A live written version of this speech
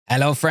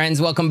Hello friends,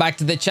 welcome back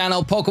to the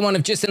channel. Pokemon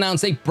have just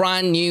announced a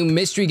brand new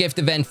mystery gift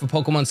event for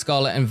Pokemon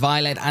Scarlet and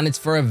Violet, and it's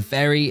for a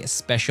very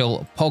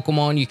special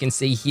Pokemon. You can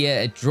see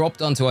here it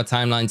dropped onto our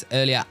timelines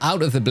earlier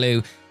out of the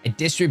blue. A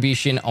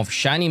distribution of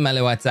shiny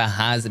Meloetta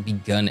has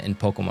begun in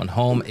Pokemon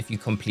Home if you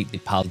complete the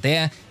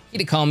Paldea,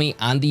 Kitakami,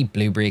 and the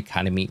Blueberry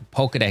Academy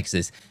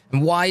Pokedexes.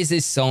 And why is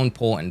this so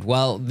important?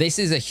 Well, this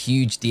is a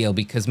huge deal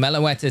because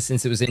Meloetta,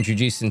 since it was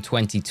introduced in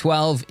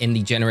 2012 in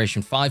the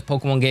Generation 5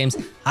 Pokemon games,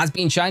 has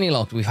been shiny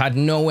locked. We've had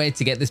no way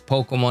to get this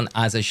Pokemon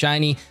as a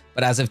shiny,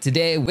 but as of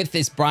today, with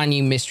this brand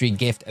new mystery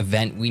gift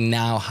event, we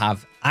now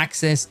have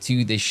access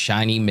to this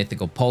shiny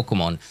mythical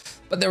Pokemon.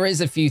 But there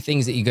is a few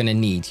things that you're going to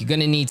need. You're going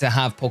to need to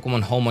have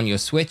Pokemon Home on your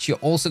Switch. You're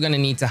also going to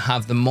need to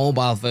have the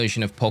mobile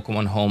version of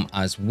Pokemon Home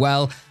as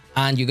well.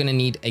 And you're going to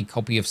need a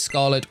copy of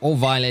Scarlet or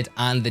Violet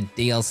and the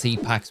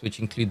DLC packs, which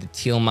include the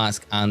Teal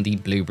Mask and the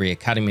Blueberry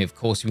Academy. Of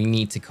course, we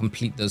need to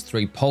complete those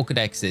 3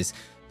 Pokedexes.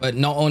 But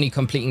not only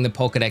completing the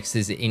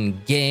Pokedexes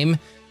in game,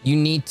 you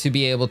need to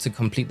be able to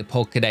complete the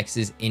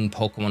Pokedexes in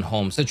Pokemon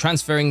Home. So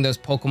transferring those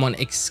Pokemon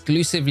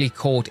exclusively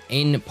caught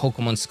in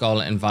Pokemon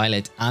Scarlet and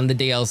Violet and the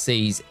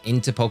DLCs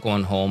into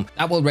Pokemon Home,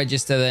 that will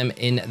register them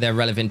in their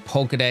relevant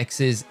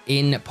Pokedexes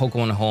in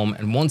Pokemon Home.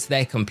 And once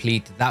they're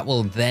complete, that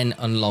will then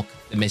unlock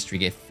the mystery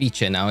gift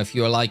feature. Now, if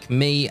you're like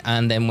me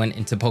and then went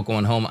into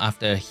Pokemon Home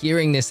after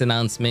hearing this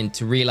announcement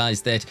to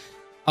realize that,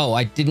 oh,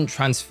 I didn't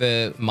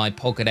transfer my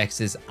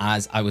Pokedexes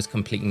as I was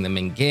completing them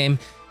in game,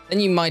 then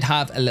you might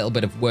have a little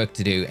bit of work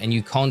to do, and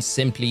you can't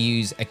simply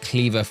use a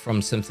cleaver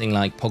from something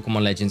like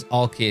Pokemon Legends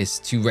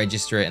Arceus to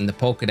register it in the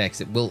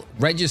Pokedex. It will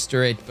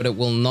register it, but it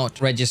will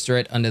not register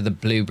it under the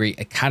Blueberry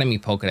Academy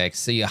Pokedex.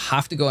 So you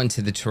have to go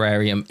into the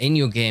terrarium in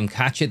your game,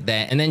 catch it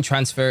there, and then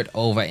transfer it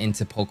over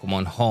into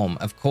Pokemon Home.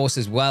 Of course,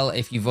 as well,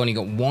 if you've only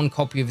got one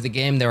copy of the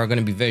game, there are going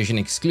to be version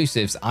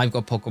exclusives. I've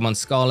got Pokemon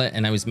Scarlet,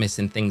 and I was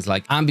missing things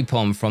like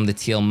Ambipom from the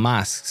Teal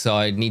Mask, so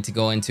I'd need to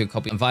go into a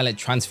copy of Violet,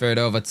 transfer it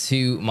over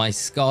to my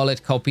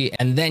Scarlet copy,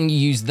 and then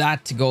use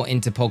that to go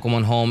into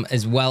Pokemon Home,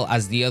 as well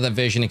as the other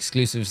version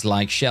exclusives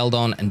like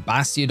Sheldon and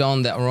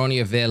Bastiodon that are only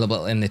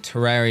available in the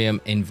terrarium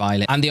in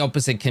Violet. And the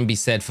opposite can be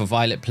said for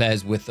Violet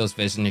players with those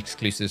version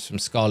exclusives from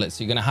Scarlet.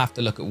 So you're going to have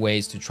to look at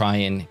ways to try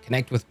and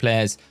connect with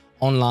players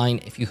online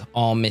if you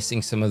are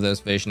missing some of those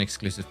version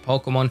exclusive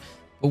Pokemon.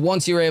 But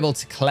once you're able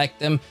to collect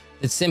them,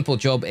 the simple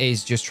job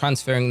is just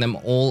transferring them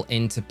all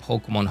into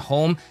Pokemon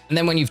Home. And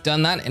then when you've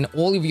done that and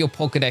all of your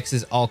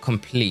Pokedexes are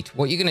complete,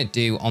 what you're going to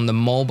do on the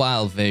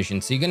mobile version,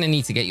 so you're going to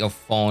need to get your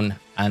phone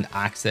and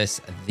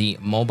access the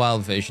mobile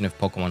version of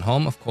Pokemon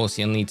Home. Of course,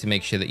 you'll need to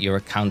make sure that your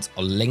accounts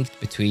are linked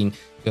between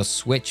your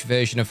Switch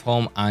version of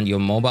Home and your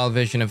mobile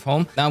version of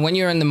Home. Now, when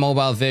you're in the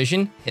mobile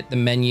version, hit the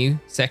menu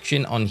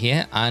section on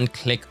here and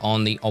click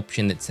on the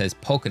option that says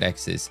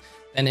Pokedexes.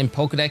 Then in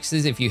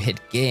Pokedexes, if you hit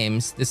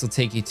games, this will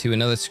take you to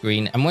another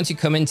screen. And once you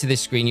come into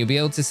this screen, you'll be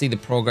able to see the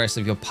progress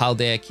of your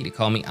Paldea,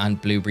 Kitakami, and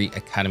Blueberry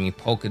Academy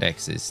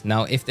Pokedexes.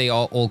 Now, if they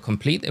are all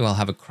complete, they will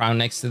have a crown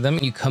next to them.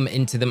 You come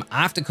into them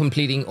after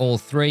completing all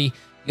 3,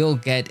 you'll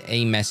get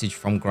a message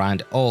from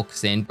Grand Oak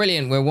saying,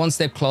 brilliant, we're one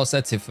step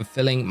closer to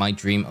fulfilling my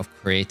dream of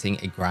creating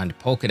a Grand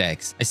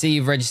Pokedex. I see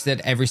you've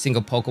registered every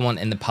single Pokemon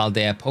in the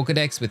Paldea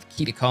Pokedex with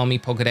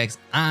Kitakami Pokedex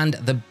and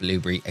the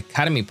Blueberry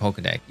Academy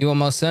Pokedex. You are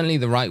most certainly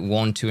the right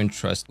one to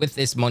entrust with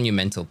this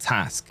monumental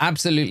task.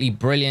 Absolutely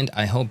brilliant.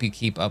 I hope you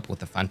keep up with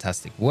the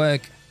fantastic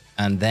work.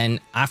 And then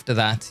after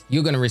that,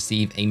 you're going to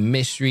receive a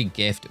mystery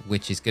gift,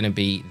 which is going to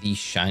be the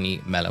shiny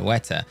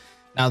Meloetta.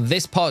 Now,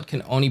 this part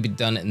can only be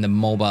done in the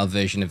mobile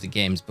version of the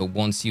games, but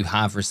once you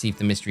have received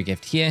the mystery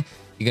gift here,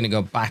 you're going to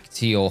go back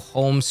to your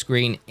home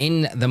screen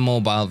in the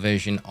mobile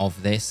version of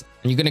this,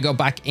 and you're going to go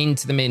back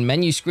into the main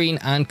menu screen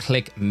and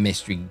click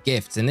mystery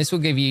gifts, and this will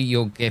give you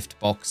your gift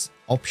box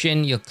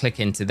option. You'll click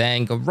into there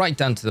and go right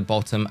down to the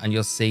bottom, and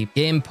you'll see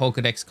game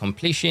Pokedex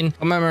completion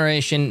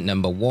commemoration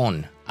number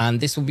 1. And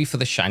this will be for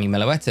the shiny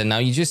Meloetta. Now,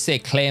 you just say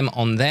claim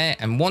on there,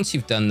 and once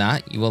you've done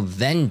that, you will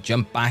then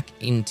jump back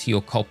into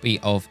your copy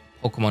of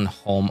Pokemon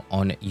Home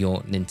on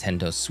your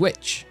Nintendo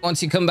Switch.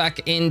 Once you come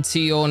back into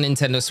your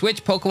Nintendo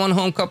Switch Pokemon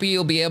Home copy,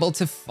 you'll be able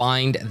to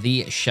find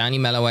the shiny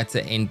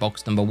Meloetta in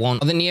box number 1,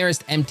 or the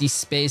nearest empty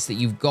space that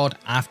you've got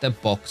after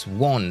box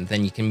 1.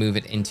 Then you can move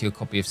it into your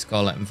copy of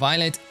Scarlet and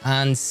Violet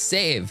and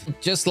save.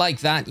 Just like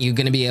that, you're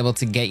going to be able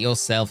to get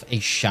yourself a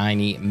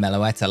shiny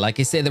Meloetta. Like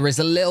I say, there is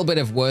a little bit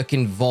of work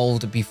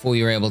involved before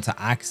you're able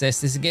to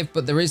access this gift,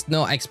 but there is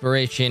no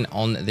expiration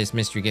on this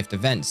mystery gift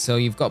event. So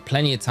you've got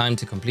plenty of time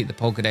to complete the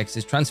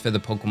Pokedexes, transfer the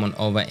Pokemon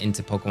over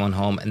into Pokemon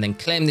Home, and then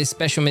claim this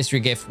special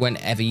mystery gift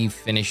whenever you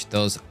finish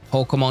those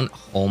Pokemon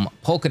Home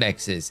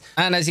Pokedexes.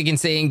 And as you can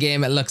see in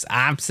game, it looks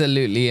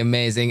absolutely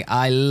amazing.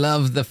 I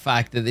love the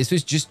fact that this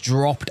was just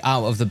dropped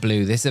out of the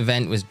blue. This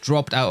event was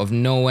dropped out of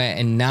nowhere,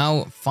 and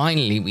now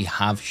finally we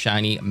have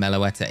shiny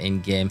Meloetta in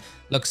game.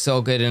 looks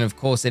so good. And of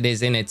course it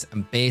is in its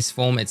base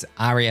form, its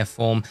Aria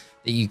form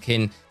that you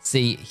can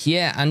see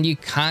here, and you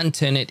can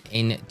turn it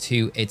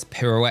into its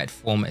pirouette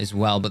form as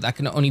well, but that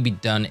can only be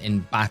done in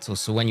battle.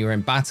 So when you're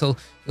in battle,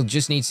 you'll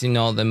just need to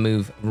know the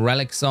move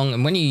Relic Song,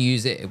 and when you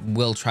use it, it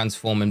will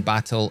transform in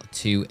battle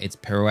to its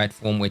pirouette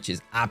form, which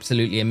is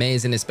absolutely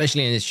amazing,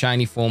 especially in its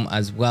shiny form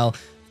as well.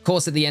 Of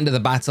course, at the end of the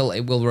battle,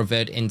 it will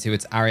revert into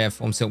its Aria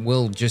form, so it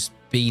will just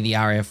be the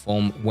Aria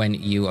form when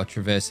you are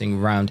traversing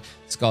around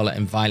Scarlet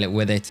and Violet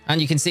with it.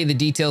 And you can see the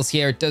details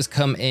here. It does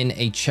come in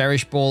a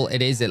Cherish Ball.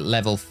 It is at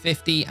level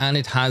 50, and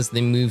it has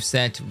the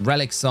moveset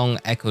Relic Song,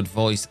 Echoed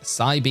Voice,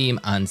 Psybeam,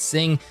 and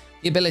Sing.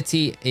 The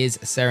ability is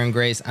Seren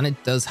Grace, and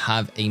it does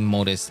have a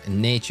modest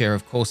nature.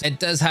 Of course, it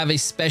does have a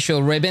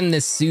special ribbon,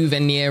 the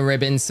Souvenir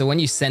ribbon. So when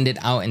you send it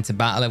out into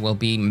battle, it will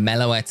be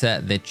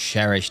Meloetta the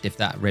Cherished if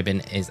that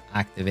ribbon is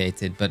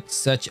activated. But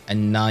such a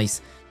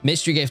nice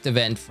mystery gift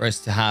event for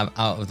us to have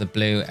out of the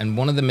blue, and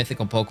one of the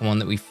mythical Pokemon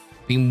that we've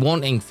been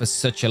wanting for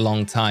such a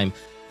long time.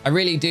 I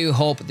really do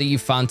hope that you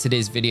found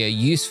today's video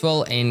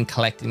useful in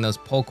collecting those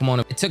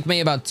Pokemon. It took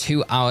me about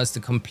 2 hours to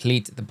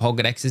complete the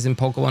Pokédexes in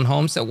Pokemon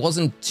Home, so it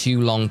wasn't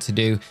too long to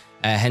do.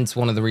 Hence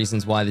one of the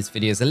reasons why this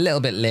video is a little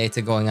bit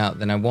later going out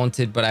than I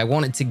wanted, but I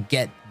wanted to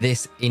get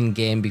this in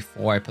game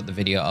before I put the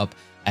video up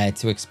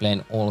to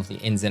explain all of the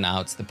ins and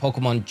outs. The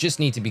Pokemon just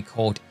need to be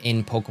caught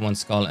in Pokemon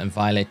Scarlet and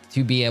Violet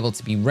to be able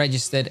to be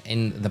registered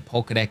in the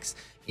Pokédex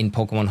in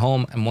Pokemon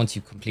Home, and once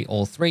you complete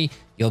all 3,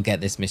 you'll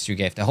get this mystery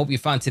gift. I hope you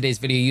found today's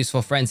video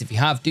useful, friends. If you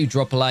have, do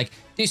drop a like,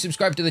 do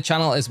subscribe to the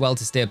channel as well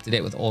to stay up to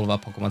date with all of our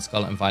Pokemon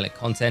Scarlet and Violet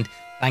content.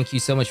 Thank you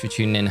so much for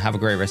tuning in. Have a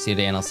great rest of your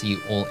day, and I'll see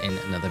you all in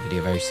another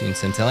video very soon.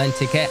 So until then,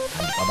 take care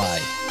and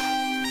bye-bye.